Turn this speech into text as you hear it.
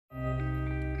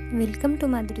Welcome to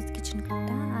माधुरीस kitchen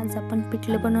कट्टा। आज आपण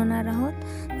पिठलं बनवणार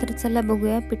आहोत। तर चला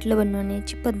बघूया पिठलं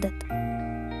बनवण्याची पद्धत।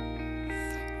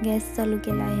 गॅस चालू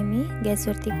केला आहे मी।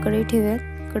 गॅसवरती कढई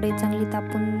ठेवूयात। कढई चांगली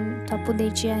तापू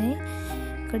द्यायची आहे।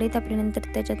 कढई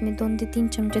तापल्यानंतर त्याच्यात मी 2 ते 3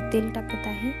 चमचे तेल टाकत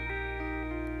आहे।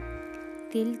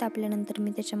 तेल तापल्यानंतर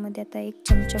मी त्याच्यामध्ये आता 1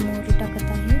 चमचा मोहरी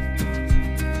टाकत आहे।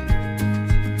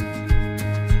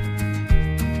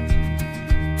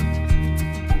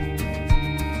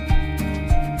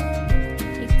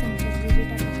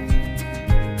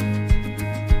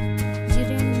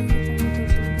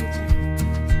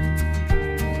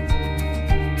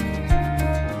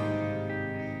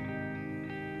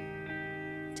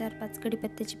 चार 5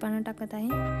 कढीपत्त्याची पानं टाकत आहे।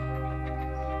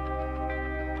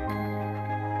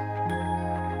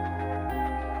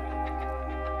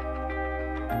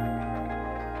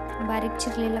 बारीक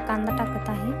चिरलेला कांदा टाकत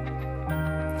आहे।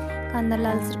 कांदा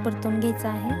लालसर परतून घ्यायचा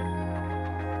आहे।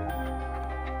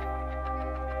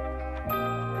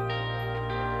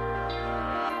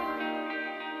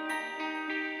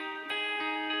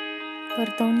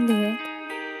 परतवून घेऊयात।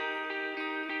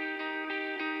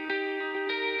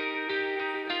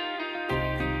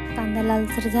 कांदा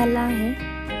लालसर झाला आहे।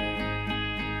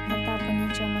 आता आपण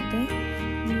याच्यामध्ये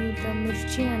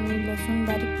मिरची आणि लसूण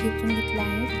बारीक ठेचून घेतला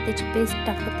आहे, त्याची पेस्ट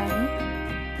टाकत आहे।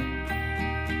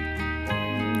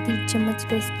 1 चम्मच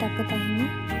पेस्ट टाकत आहे मी।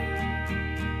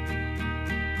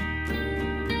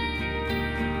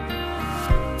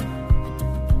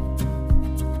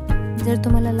 जर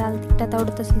तुम्हाला लाल तिखट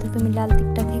आवडत असेल तर तुम्ही लाल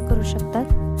तिखट हे करू शकता,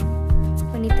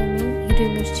 पण इथे मी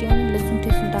हिरवी मिरची आणि लसूण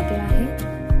ठेचून टाकला आहे।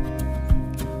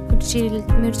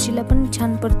 मिरचीला पण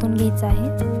छान परतून घ्यायचं आहे।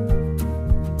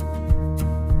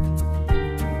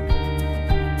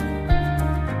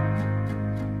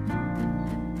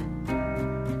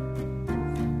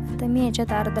 आता मी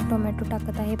याच्यात अर्धा टोमॅटो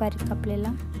टाकत आहे, बारीक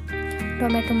कापलेला।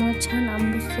 टोमॅटोमुळे छान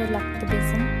आंबूस लागतं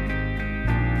बेसन।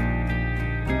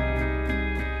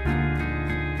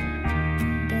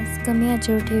 गॅस कमी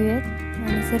आचेवर ठेवूयात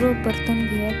आणि सर्व परतून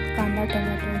घेऊयात, कांदा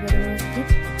टोमॅटो वगैरे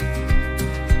व्यवस्थित।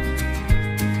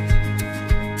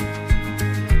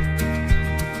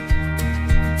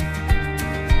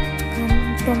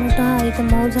 टोमॅटो हा इथं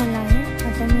मऊ झाला आहे।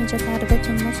 आता मी याच्यात अर्धा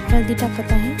चम्मच हळदी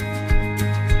टाकत आहे।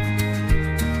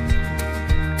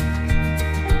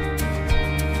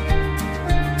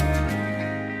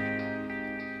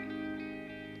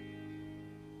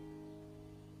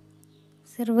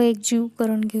 सर्व एकजीव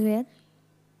करून घेऊयात।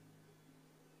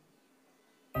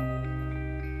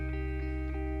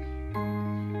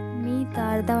 मी इथं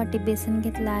अर्धा वाटी बेसन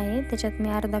घेतला आहे, त्याच्यात मी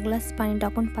अर्धा ग्लास पाणी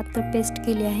टाकून पातळ पेस्ट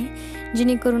केली आहे,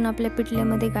 जेणेकरून आपल्या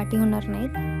पिठल्यामध्ये गाठी होणार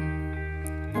नाहीत।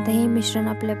 आता हे मिश्रण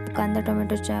आपल्या कांदा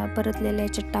टोमॅटोच्या परतलेल्या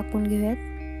याच्यात टाकून घेऊयात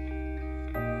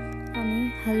आणि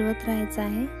हलवत राहायचं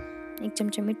आहे। 1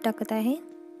 चमचा मीठ टाकत आहे।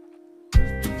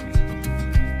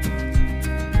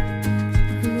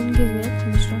 हलवून घेऊयात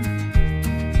मिश्रण,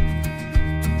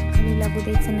 खाली लागू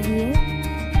द्यायचं नाहीये।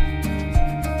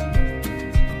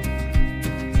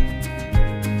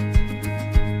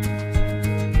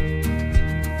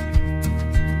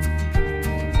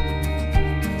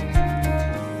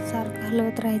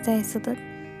 हलवत राहायचं आहे सतत।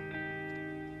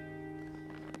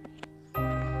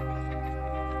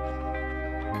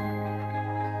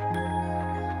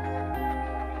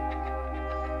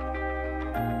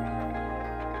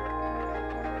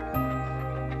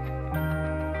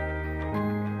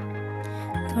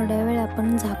 थोड्या वेळ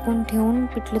आपण झाकून ठेवून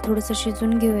पिठलं थोडंसं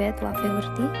शिजून घेऊयात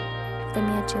वाफेवरती,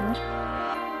 कमी आचेवर।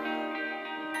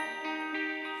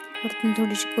 वरतून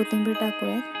थोडीशी कोथिंबीर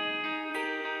टाकूयात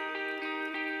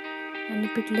आणि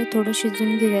पिठलं थोडं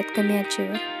शिजून घेऊयात कमी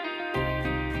आचेवर।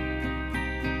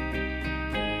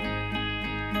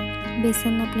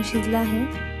 बेसन आपलं शिजलं आहे,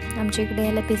 आमच्या इकडे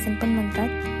याला बेसन पण म्हणतात।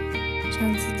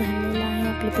 छान झालेलं आहे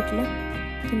आपलं पिठलं,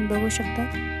 तुम्ही बघू शकता।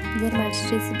 जर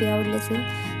माझी रेसिपी आवडली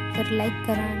असेल तर लाईक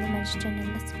करा आणि माझ्या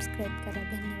चॅनलला सबस्क्राईब करा।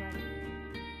 धन्यवाद।